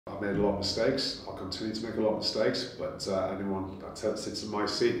I've made a lot of mistakes. I'll continue to make a lot of mistakes, but anyone that sits in my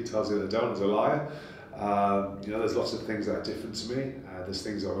seat and tells you they don't is a liar. There's lots of things that are different to me. There's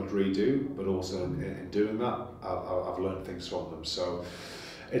things I would redo, but also in doing that, I've learned things from them. So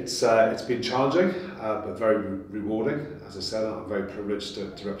it's been challenging, but very rewarding. As I said, I'm very privileged to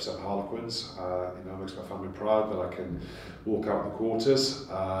represent Harlequins. It makes my family proud that I can walk out in the quarters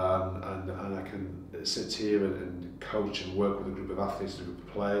and I can sit here and coach and work with a group of athletes, a group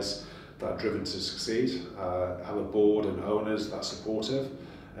of players that are driven to succeed. Have a board and owners that are supportive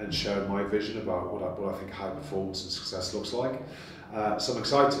and share my vision about what I think high performance and success looks like. So I'm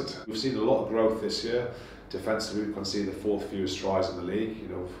excited. We've seen a lot of growth this year. Defensively, we've conceded the fourth fewest tries in the league.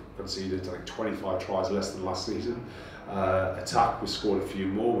 We've conceded like 25 tries less than last season. Attack, we've scored a few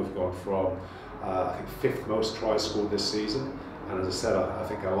more. We've gone from I think fifth most tries scored this season. And as I said, I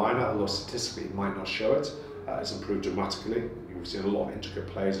think our line-out, although statistically it might not show it, it's improved dramatically. We've seen a lot of intricate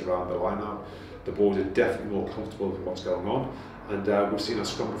plays around the line-out. The boys are definitely more comfortable with what's going on. And we've seen our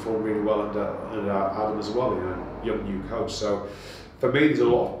scrum perform really well under Adam as well, young new coach. So for me, there's a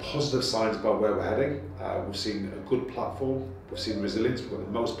lot of positive signs about where we're heading. We've seen a good platform. We've seen resilience. We've got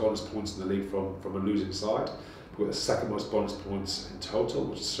the most bonus points in the league from a losing side. We've got the second most bonus points in total,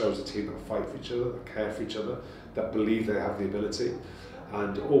 which shows a team that fight for each other, that care for each other, that believe they have the ability.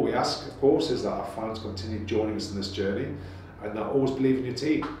 And all we ask, of course, is that our fans continue joining us in this journey and that always believe in your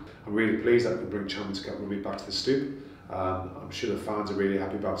team. I'm really pleased that we can bring Champions Cup Rugby back to the Stoop. I'm sure the fans are really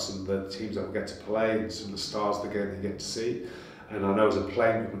happy about some of the teams that we get to play and some of the stars they get to see. And I know as a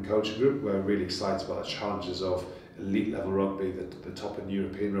playing group and coaching group, we're really excited about the challenges of elite level rugby, the top in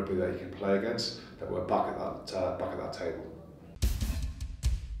European rugby that you can play against, that we're back at that table.